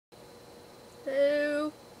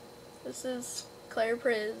This is Claire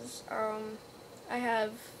Priz. I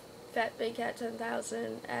have Fat Big Cat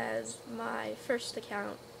 10,000 as my first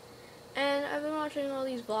account, and I've been watching all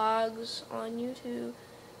these vlogs on YouTube,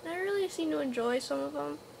 and I really seem to enjoy some of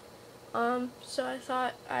them. So I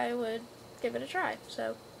thought I would give it a try.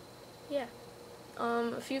 So, yeah.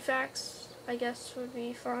 A few facts, I guess, would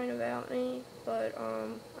be fine about me, but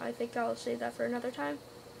I think I'll save that for another time.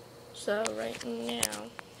 So right now,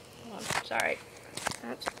 sorry,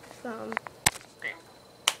 that's I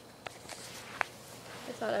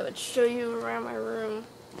thought I would show you around my room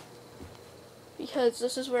because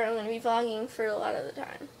this is where I'm going to be vlogging for a lot of the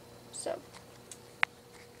time. So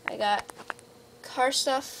I got car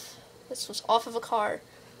stuff. This was off of a car.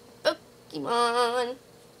 Pokemon.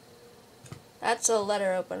 That's a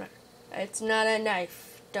letter opener. It's not a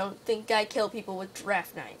knife. Don't think I kill people with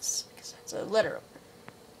giraffe knives, because that's a letter opener.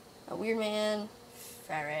 A weird man,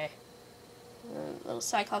 fairy, a little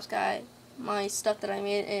Cyclops guy, my stuff that I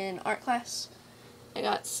made in art class. I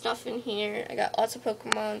got stuff in here. I got lots of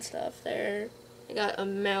Pokemon stuff there. I got a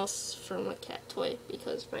mouse from a cat toy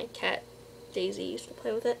because my cat Daisy used to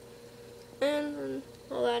play with it, and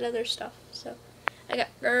all that other stuff. So I got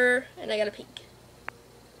Grr, and I got a pink.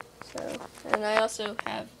 So, and I also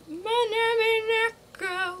have my name is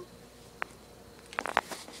Neko.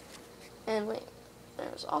 And wait,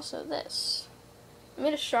 there's also this. I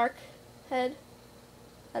made a shark head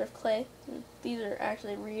out of clay. And these are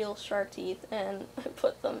actually real shark teeth, and I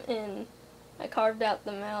put them in. I carved out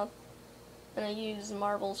the mouth, and I used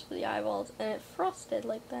marbles for the eyeballs, and it frosted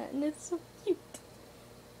like that, and it's so cute.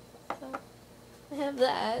 So I have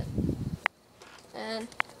that, and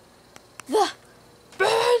the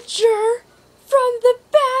Badger from the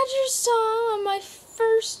Badger song on my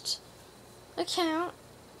first account,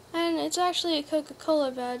 and it's actually a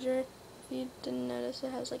Coca-Cola Badger. If you didn't notice,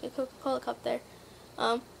 it has like a Coca-Cola cup there.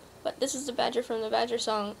 But this is the Badger from the Badger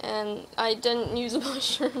song, and I didn't use a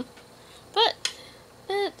mushroom, but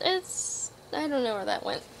it's I don't know where that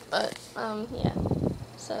went, but yeah.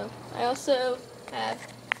 So I also have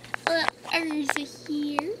Urza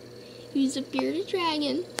here. Who's a bearded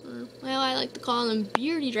dragon. Well, I like to call them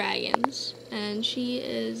beardy dragons. And she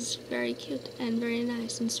is very cute and very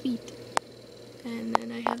nice and sweet. And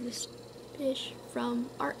then I have this fish from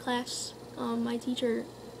art class. My teacher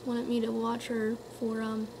wanted me to watch her for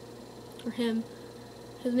him.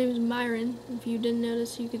 His name is Myron. If you didn't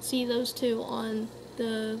notice, you could see those two on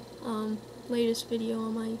the latest video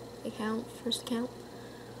on my account, first account.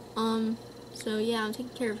 So yeah, I'm taking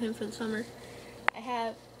care of him for the summer. I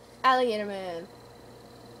have Alligator Man.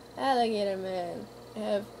 Alligator Man. I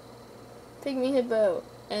have Pygmy Hippo.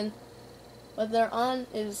 And what they're on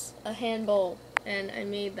is a hand bowl. And I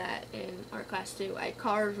made that in art class too. I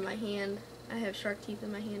carved my hand. I have shark teeth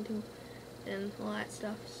in my hand too. And all that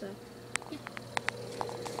stuff. So, yeah.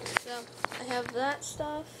 So, I have that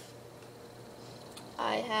stuff.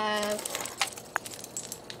 I have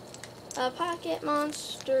a Pocket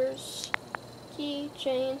Monsters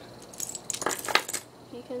keychain.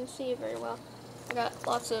 You can see very well. I got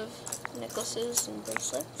lots of necklaces and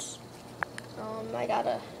bracelets. I got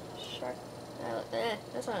a shark,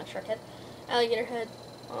 that's not a shark head, alligator head.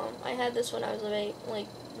 I had this when I was like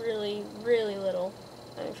really, really little.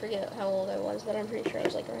 I forget how old I was, but I'm pretty sure I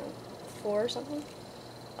was like around 4 or something.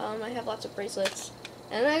 I have lots of bracelets.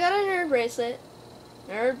 And I got a nerd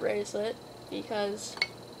bracelet, because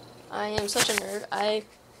I am such a nerd. I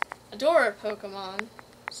adore Pokemon,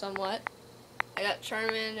 somewhat. I got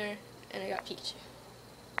Charmander, and I got Pikachu.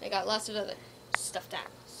 I got lots of other stuffed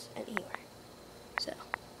animals anywhere. So,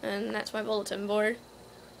 and that's my bulletin board.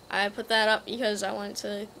 I put that up because I wanted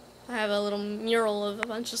to have a little mural of a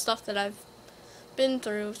bunch of stuff that I've been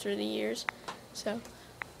through the years. So,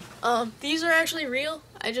 these are actually real.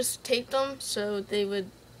 I just taped them so they would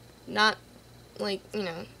not, like,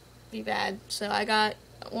 be bad. So I got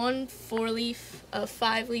one 4-leaf, a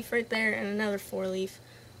 5-leaf right there, and another 4-leaf.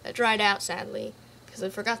 That dried out, sadly, because I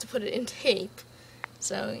forgot to put it in tape.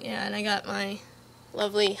 So, yeah, and I got my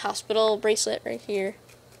lovely hospital bracelet right here.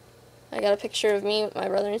 I got a picture of me with my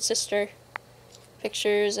brother and sister.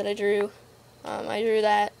 Pictures that I drew. I drew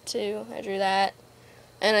that, too. I drew that.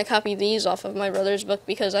 And I copied these off of my brother's book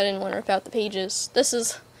because I didn't want to rip out the pages. This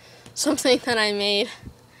is something that I made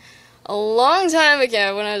a long time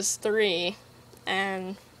ago when I was 3.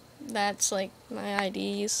 And that's, like, my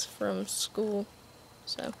IDs from school.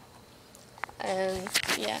 So, and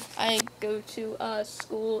yeah, I go to a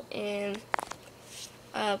school in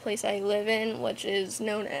a place I live in, which is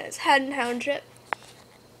known as Haddon Township.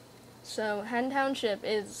 So, Haddon Township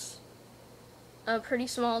is a pretty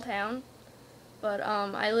small town. But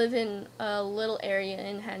I live in a little area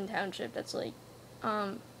in Haddon Township that's like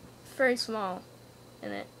very small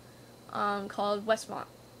in it, called Westmont.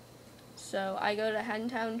 So I go to Haddon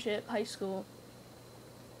Township High School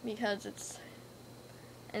because it's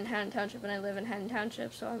in Haddon Township and I live in Haddon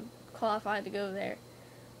Township, so I'm qualified to go there.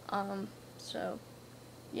 So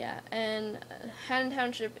yeah, and Haddon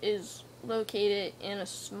Township is located in a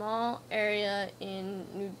small area in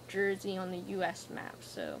New Jersey on the U.S. map,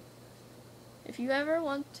 so if you ever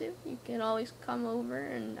want to, you can always come over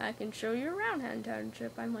and I can show you around Haddon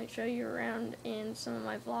Township. I might show you around in some of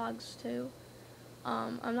my vlogs too.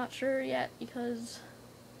 I'm not sure yet because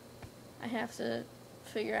I have to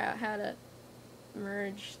figure out how to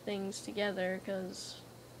merge things together because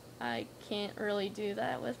I can't really do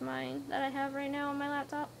that with mine that I have right now on my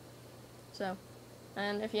laptop. So,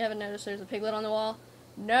 and if you haven't noticed, there's a piglet on the wall.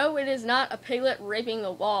 No, it is not a piglet raping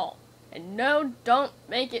the wall. And no, don't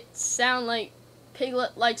make it sound like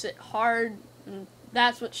Piglet likes it hard, and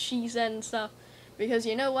that's what she said and stuff. Because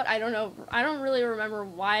you know what, I don't really remember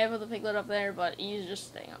why I put the Piglet up there, but he's just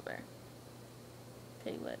staying up there.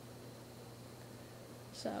 Piglet.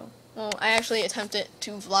 So, well, I actually attempted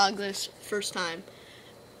to vlog this first time,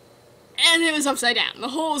 and it was upside down the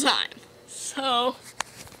whole time. So,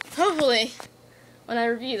 hopefully, when I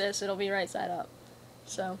review this, it'll be right side up.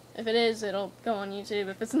 So, if it is, it'll go on YouTube.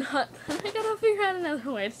 If it's not, then I gotta figure out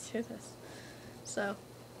another way to do this. So,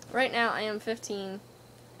 right now I am 15,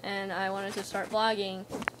 and I wanted to start vlogging,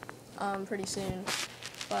 pretty soon,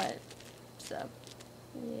 but, so,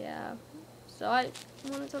 yeah. So I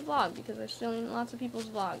wanted to vlog because I've seen lots of people's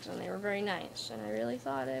vlogs, and they were very nice, and I really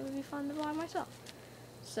thought it would be fun to vlog myself.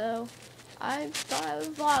 So, I thought I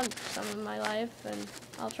would vlog some of my life, and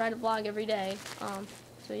I'll try to vlog every day.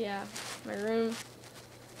 So yeah, my room.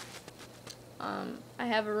 I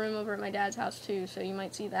have a room over at my dad's house too, so you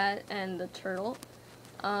might see that, and the turtle.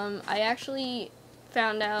 I actually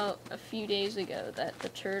found out a few days ago that the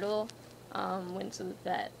turtle went to the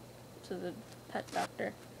vet, to the pet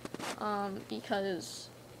doctor, because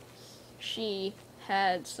she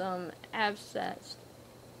had some abscess,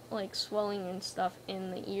 like swelling and stuff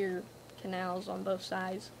in the ear canals on both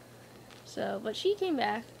sides. So, but she came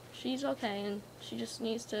back. She's okay, and she just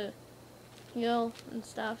needs to heal and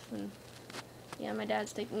stuff, and yeah, my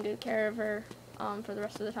dad's taking good care of her for the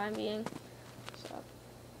rest of the time being. So,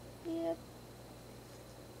 yeah.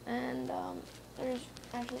 And there's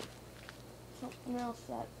actually something else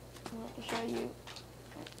that I want to show you.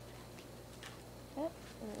 Yep,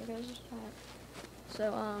 there goes this time.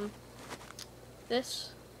 So,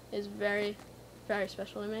 this is very, very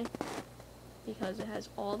special to me because it has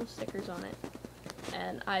all the stickers on it,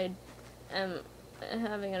 and I am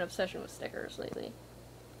having an obsession with stickers lately.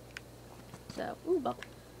 So, ooh, bubble.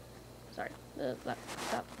 Sorry, that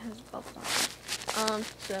has bubbles on it.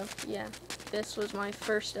 So, yeah, this was my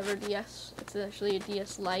first ever DS. It's actually a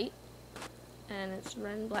DS Lite, and it's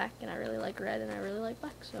red and black, and I really like red, and I really like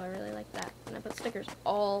black, so I really like that. And I put stickers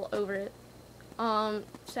all over it.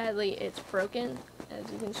 Sadly, it's broken,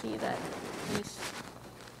 as you can see that piece,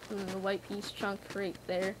 the white piece chunk right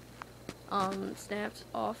there, snapped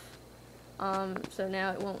off. So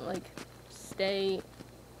now it won't, like, stay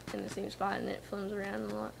in the same spot, and it flims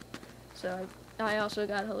around a lot. So I also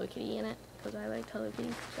got Hello Kitty in it because I liked Hello Kitty.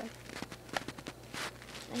 So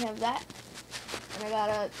I have that, and I got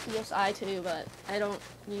a DSi too, but I don't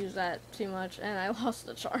use that too much, and I lost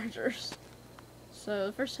the chargers. So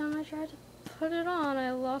the first time I tried to put it on,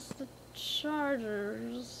 I lost the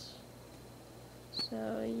chargers.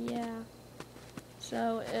 So yeah.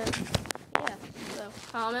 So so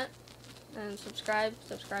comment and subscribe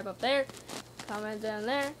up there. Comment down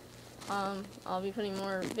there. I'll be putting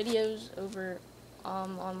more videos over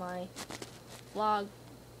on my vlog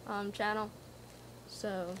channel.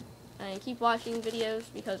 So, and keep watching videos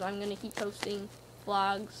because I'm gonna keep posting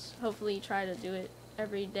vlogs. Hopefully, try to do it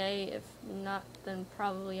every day. If not, then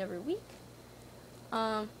probably every week.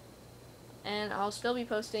 And I'll still be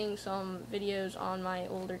posting some videos on my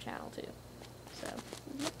older channel too. So,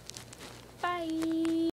 yep. Bye.